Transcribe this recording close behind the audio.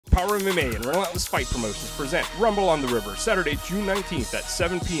Power MMA and Relentless Fight Promotions present Rumble on the River, Saturday, June 19th at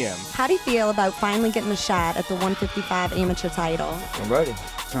 7 p.m. How do you feel about finally getting a shot at the 155 amateur title? I'm ready.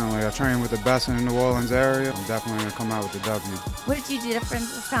 Certainly, I train with the best in the New Orleans area. I'm definitely going to come out with the W. What did you do different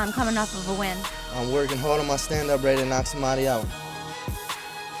this time coming off of a win? I'm working hard on my stand-up, ready to knock somebody out.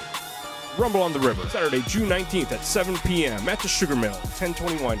 Rumble on the River, Saturday, June 19th at 7 p.m. at the Sugar Mill,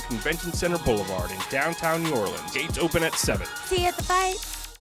 1021 Convention Center Boulevard in downtown New Orleans. Gates open at 7. See you at the fight.